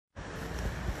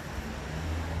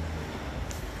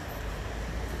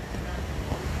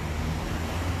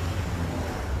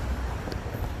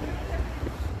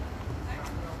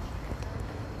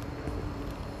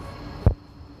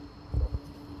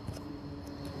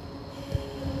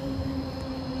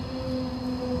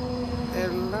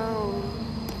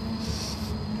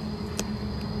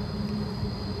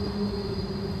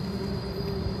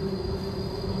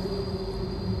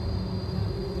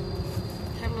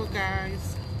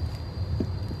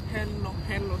Hello.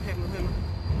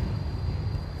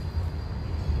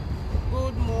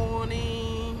 Good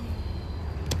morning.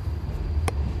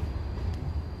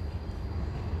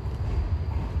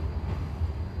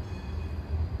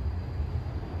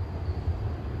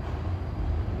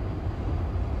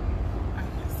 I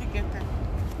can still get them.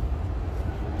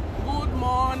 Good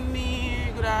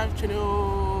morning, good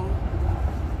afternoon.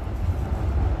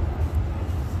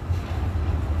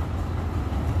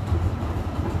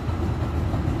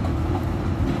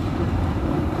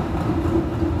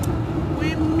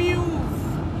 We move.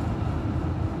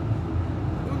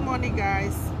 Good morning,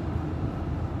 guys.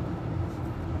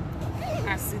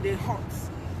 I see the hot.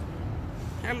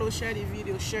 Hello, share the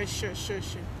video. Share.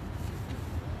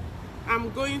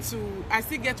 I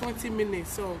still get 20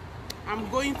 minutes, so I'm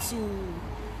going to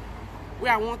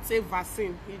where I want to take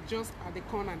vaccine. It's just at the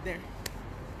corner there.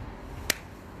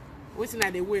 Waiting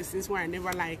at the way since when I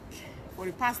never like for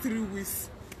the past 3 weeks.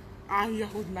 I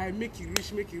would like make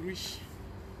it reach.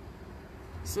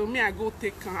 So me, I go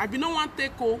take. I be no one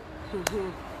take.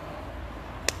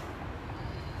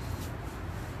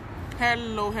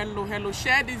 Hello.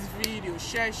 Share this video.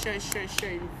 Share.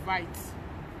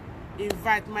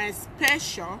 Invite my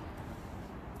special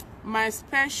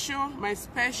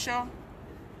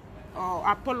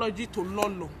apology to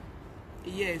Lolo.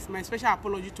 Yes, my special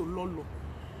apology to Lolo.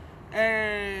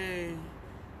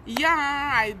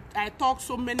 Yeah, I talk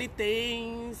so many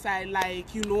things. I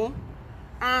like, you know,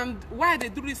 and why they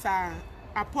do this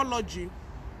apology,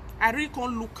 I really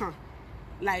can't look at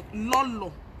like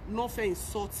Lolo no fair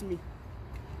insult me.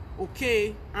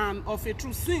 Okay, and of a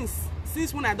truth,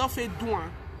 since when I don't fair do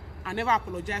one, I never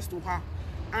apologize to her.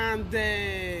 And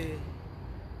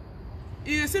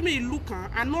you see me look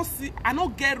I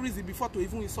not get reason before to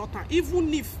even insult her.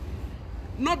 Even if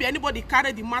not be anybody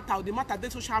carry the matter or the matter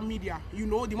on social media, you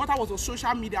know, the matter was on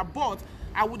social media, but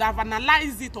I would have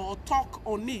analyzed it or talk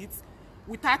on it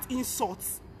without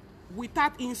insults.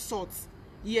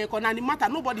 Yeah, because the matter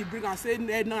nobody bring and say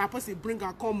no, I person bring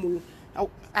and come.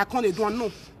 I can't do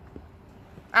no.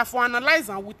 I for analyze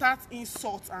and without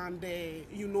insults and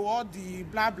you know, all the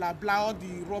blah blah blah, all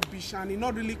the rubbish, and it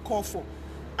not really call for.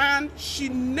 And she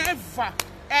never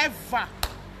ever,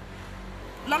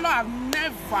 Lolo have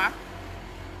never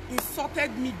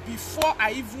insulted me before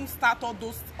I even start all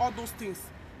those things.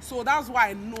 So that's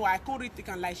why I know I can't really think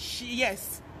and like she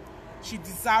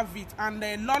deserves it.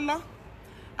 And Lolo,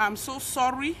 I'm so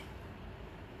sorry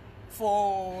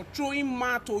for throwing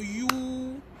mad to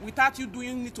you without you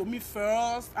doing it to me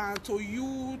first, and to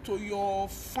you, to your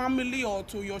family, or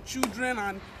to your children,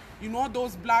 and you know, all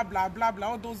those blah blah blah blah,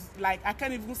 all those, like, I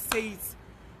can't even say it.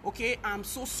 Okay, I'm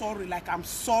so sorry. Like, I'm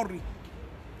sorry.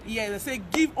 Yeah, they say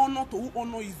give honor to who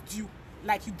honor is due.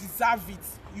 Like, you deserve it.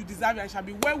 You deserve it. I shall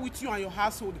be well with you and your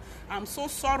household. I'm so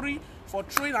sorry for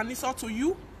throwing an insult to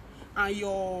you and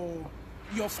your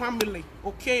family.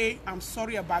 Okay, I'm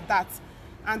sorry about that.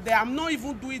 And I'm not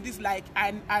even doing this like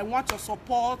I want your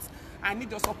support, I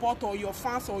need your support, or your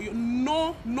fans, or your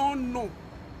no.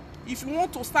 If you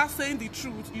want to start saying the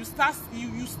truth, you start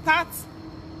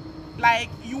like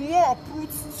you want to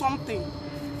uproot something.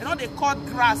 You know, they cut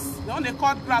grass. They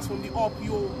cut grass from the up,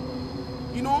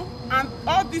 you know, and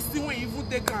all these things when you even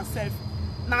take and self.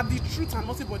 Now the truth and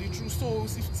nothing but the truth. So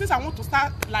since I want to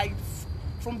start like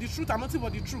from the truth and nothing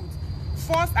but the truth,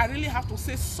 first I really have to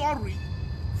say sorry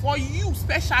for you,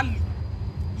 especially.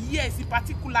 Yes,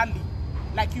 particularly.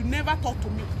 Like, you never talk to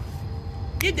me.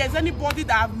 If there's anybody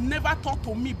that have never talked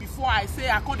to me before I say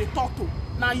I can't talk to,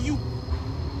 now you.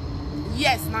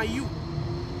 Yes, now you.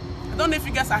 I don't know if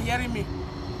you guys are hearing me.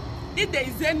 If there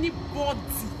is anybody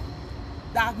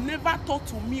that have never talked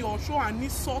to me or show an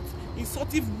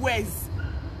insultive words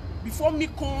before me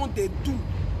come, they do.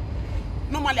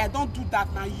 Normally I don't do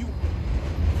that. Now you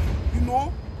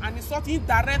know, and it's not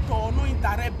indirect or no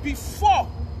indirect before,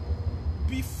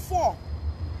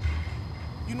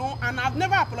 you know, and I've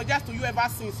never apologized to you ever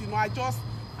since. You know, I just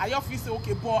feel say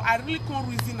okay, but I really can't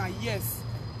reason, and yes,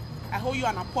 I owe you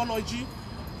an apology,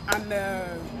 and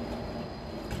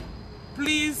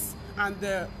please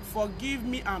and forgive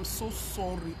me. I'm so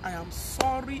sorry. I am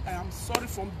sorry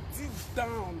from deep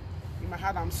down in my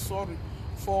heart. I'm sorry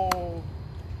for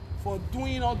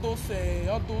doing all those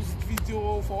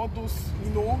videos, for all those,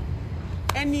 you know,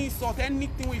 any insult,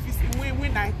 anything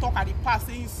when I talk at the past,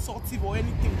 say insultive or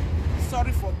anything.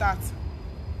 Sorry for that.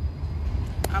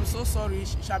 I'm so sorry.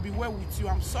 It shall be well with you.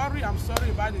 I'm sorry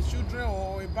about the children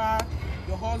or about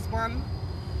your husband.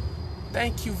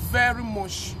 Thank you very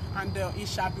much, and it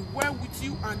shall be well with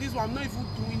you. And this one, I'm not even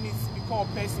doing it because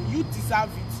of person. You deserve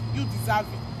it.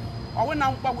 or when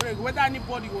I'm whether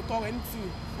anybody will talk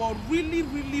anything. But really,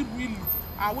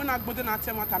 when I go to that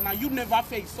time, now you never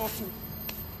face something.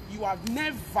 You have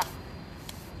never,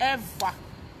 ever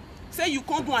say you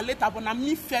can't do it later, but now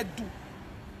me fair do.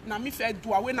 Now me fair do.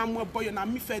 When I'm more boy, now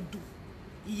me fair do.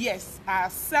 Yes, I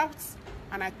accept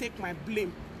and I take my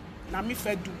blame. Now me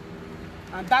fair do.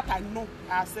 And that I know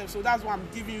I accept. So that's why I'm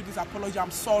giving you this apology.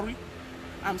 I'm sorry.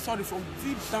 I'm sorry from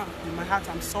deep down in my heart.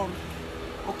 I'm sorry.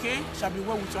 Okay? Shall be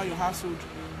well with you and your household.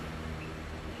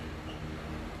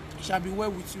 Shall be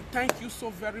well with you. Thank you so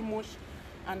very much.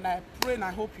 And I pray and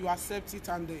I hope you accept it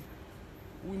and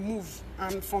we move.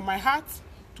 And from my heart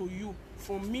to you,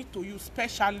 from me to you,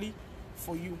 especially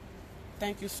for you.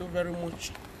 Thank you so very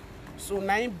much. So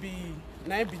now be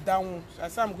that one. I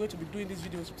said I'm going to be doing this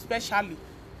video especially.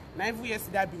 Now every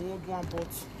yesterday I be one, but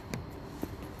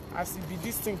as it be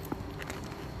this thing,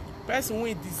 person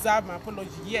who deserve my apology.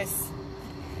 Yes.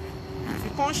 If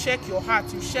you can't shake your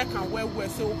heart, you shake and well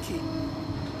say okay.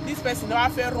 This person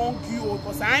never felt wrong you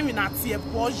because I'm in a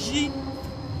T-Boz.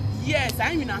 Yes,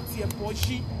 I'm in a T-Boz.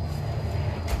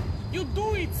 You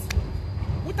do it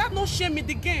without no shame in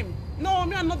the game. No,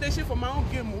 me I'm not the shame for my own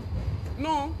game.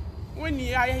 No, when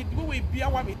I will be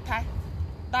our tie,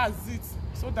 that's it.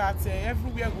 So that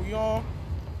everywhere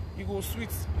you go sweet.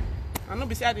 I know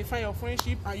be say I define your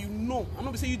friendship and you know. I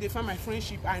know be say you define my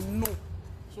friendship. I know.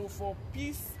 So for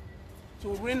peace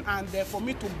to reign and for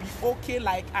me to be okay,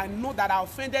 like I know that I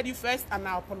offended you first and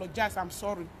I apologize. I'm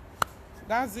sorry.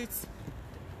 That's it.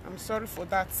 I'm sorry for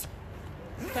that.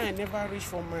 I never reach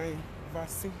for my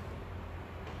vaccine.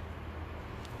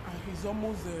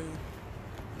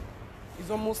 It's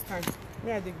almost time.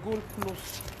 Me at the goal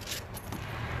close.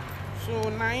 So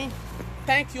now,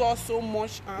 thank you all so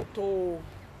much and to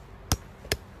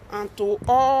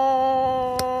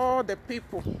all the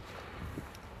people.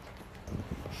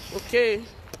 Okay.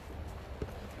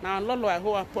 Now Lolo, I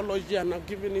owe apology and I'm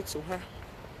giving it to her.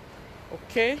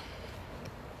 Okay.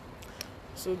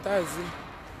 So that's it.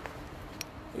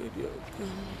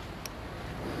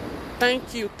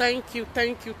 Thank you.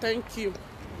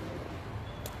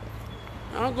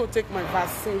 I'll go take my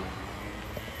vaccine.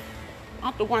 I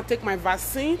have to go and take my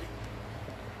vaccine.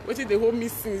 Waiting the whole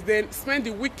meetings. Then spend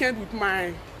the weekend with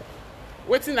my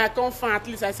waiting I come find at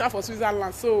least I start for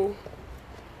Switzerland. So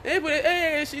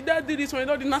hey, she does do this one,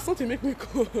 don't do not something make me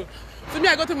go. So me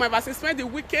I go to my vaccine, spend the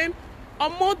weekend.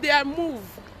 On Monday I move.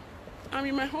 I'm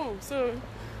in my home. So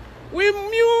we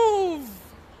move.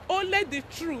 Only the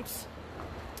truth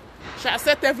shall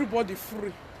set everybody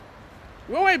free.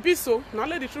 You want it be so? Now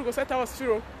let the truth go set us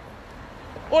free.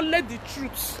 Only the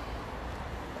truth.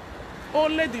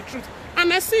 Only the truth.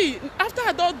 And I see, after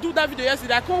I don't do that video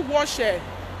yesterday, I can't watch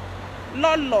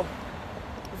Lolo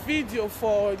video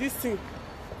for this thing.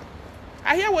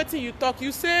 I hear what you talk.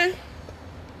 You say,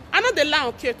 I know the lie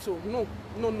okay too. No.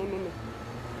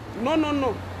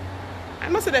 I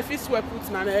know say the fish were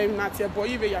put na here,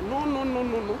 boy.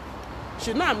 No.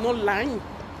 She know I'm not lying.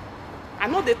 I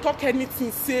know they talk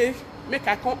anything, say, make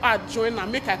I come add join her,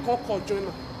 make I come call join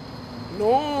her.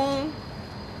 No.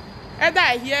 Either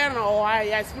I hear or I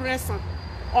experience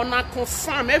or I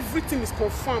confirm. Everything is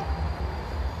confirmed.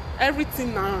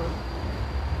 Everything now.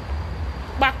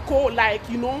 Backo, like,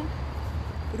 you know,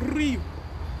 real.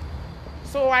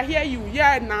 So I hear you.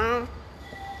 Yeah, now.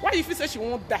 Why if you say she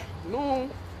won't die? No.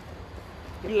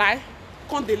 Lie.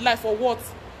 Can't they lie for what?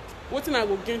 What thing I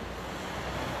will gain?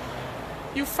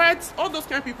 You fight all those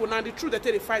kind of people now. The truth they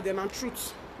tell they fight them and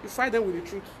truth. You fight them with the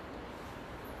truth.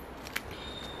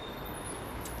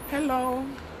 Hello.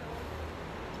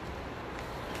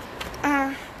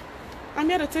 I'm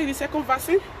here to tell you the second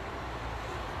vaccine.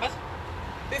 What?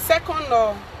 The second.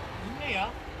 Yeah.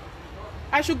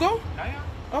 I should go? Yeah.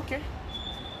 Okay.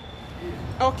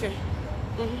 Okay.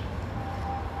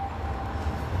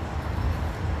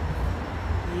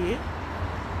 Yeah.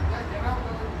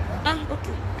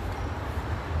 Okay.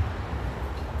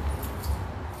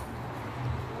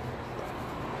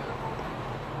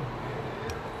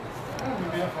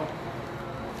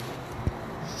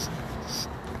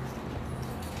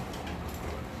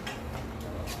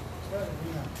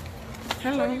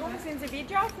 Hello. Entschuldigung, sind Sie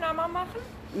Videoaufnahme am machen?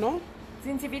 No?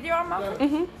 Sind Sie Video am machen?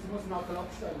 Sie muss Nackel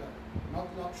abstellen.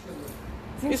 Nackel abstellen.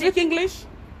 You speak English?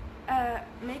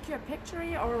 Make your picture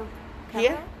or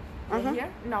Here? camera? Here?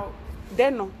 No.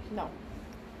 Then no. No.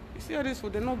 You see all this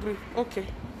food? They're not green. Okay.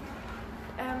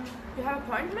 You have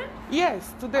appointment?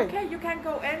 Yes, today. Okay, you can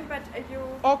go in, but you...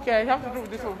 Okay, I have to do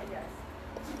this one.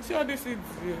 Yes. See all this is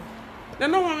here. They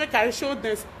don't want to make I show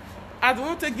this. I don't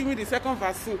want to give me the second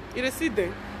vaccine. You see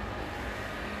them.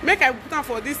 Make I put on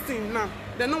for this thing now.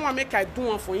 They don't want to make I do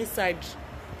one for inside.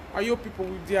 Are you people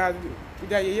with their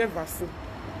yeye vaccine?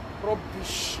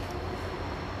 Rubbish.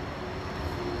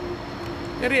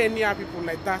 There ain't any people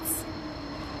like that.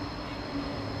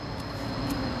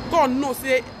 God knows,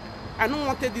 say, I don't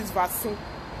want this vaccine.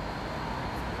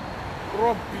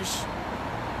 Rubbish.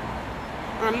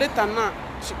 And later now,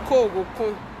 she call go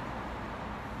come.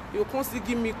 You can't still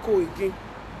give me call again.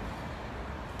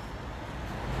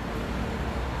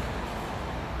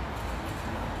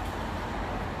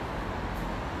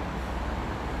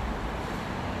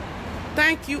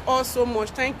 Thank you all so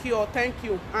much. Thank you all. Thank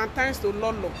you. And thanks to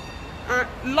Lolo.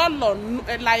 And Lolo,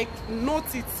 like,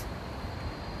 note it.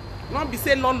 Not be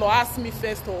say Lolo asked me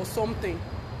first or something.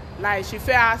 Like, she first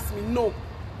asked me. No.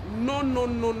 No, no,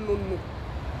 no, no, no.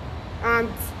 And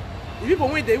the people,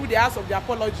 when they ask of the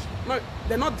apology, no,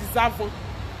 they not deserve one.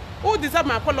 Who deserve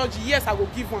my apology? Yes, I will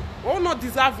give one. Who not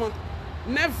deserve one?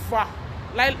 Never.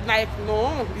 Like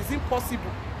no, it's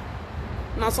impossible.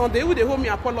 Now Sunday, who they hold me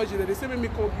apology, they say me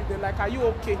come give. They're like, are you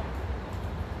okay?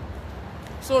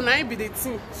 So now it be the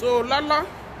thing. So Lala,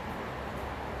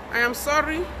 I am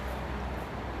sorry.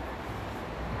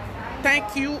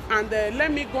 Thank you, and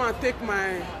let me go and take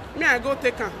my. I go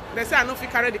take her. They say I don't fit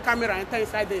carry the camera and enter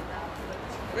inside there.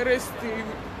 Very still,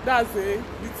 that's the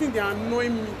thing they are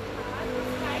annoying me.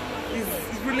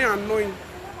 It's really annoying.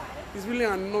 It's really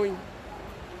annoying.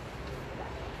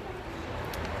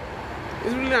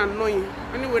 It's really annoying.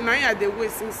 Anyway, now I dey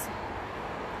wait since.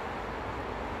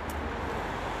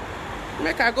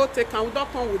 Make I go take her. We don't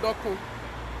come.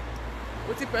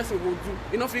 What the person will do?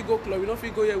 You know if you go club, you know if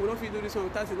you go here, we don't fit do this one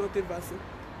without you don't take vaccine.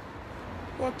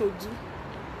 What to do?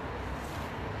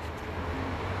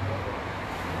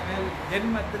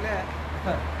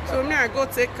 So me I go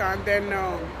take her, and then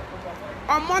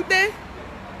on Monday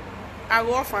I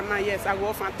go off, and now yes I go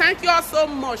off. And thank you all so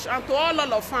much, and to all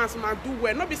of fans, man, do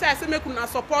well. Not besides I say make una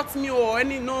support me or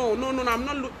any no. I'm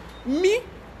not me.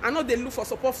 I know they look for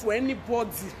support for anybody.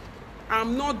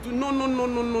 I'm not do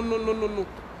no.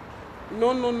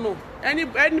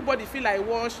 Anybody feel like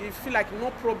wash, you feel like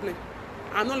no problem.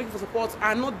 I'm not looking for support.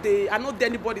 I'm not the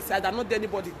anybody side. I'm not the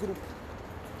anybody group.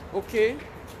 Okay.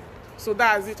 So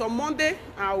that's it. On Monday,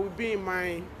 I will be in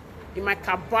my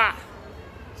cabal.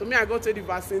 So me, I go take the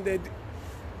vaccine there.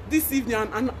 This evening,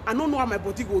 and I don't know how my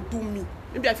body will do me.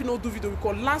 Maybe I feel not do video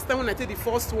because last time when I take the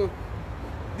first one,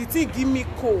 the thing give me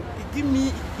cold. It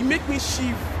make me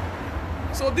shiver.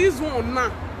 So this one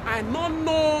now, I don't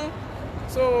know.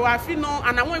 So I feel no,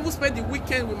 and I won't even spend the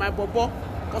weekend with my bobo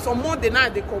because on Monday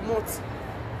night they come out.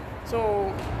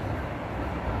 So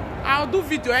I'll do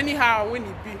video anyhow when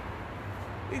it be.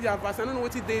 If you have vaccine, I don't know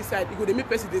what it they inside. It go they make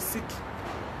person they sick.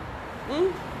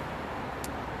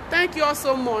 Thank you all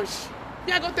so much.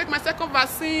 Me I go take my second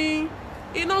vaccine.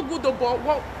 It's not good though, but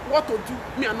what to do?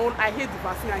 Me and all, I hate the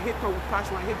vaccine. I hate come with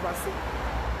passion. I hate vaccine.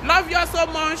 Love you all so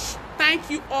much. Thank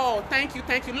you all. Thank you.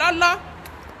 Lolo.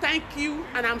 Thank you.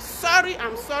 And I'm sorry. I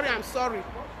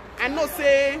know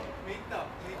say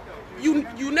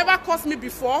you never cursed me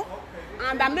before.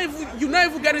 And you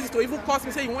never even get it to even curse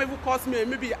me. Say you won't even curse me.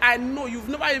 And maybe I know you've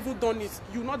never even done it.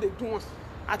 You know they do it.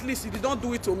 At least you don't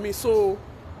do it to me. So,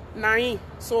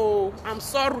 So I'm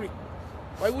sorry.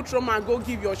 Or you try and go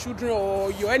give your children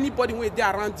or anybody when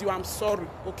they're around you. I'm sorry.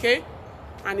 Okay?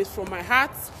 And it's from my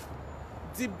heart.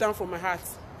 Deep down from my heart.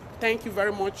 Thank you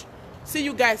very much. See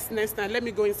you guys next time. Let me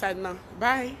go inside now.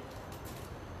 Bye.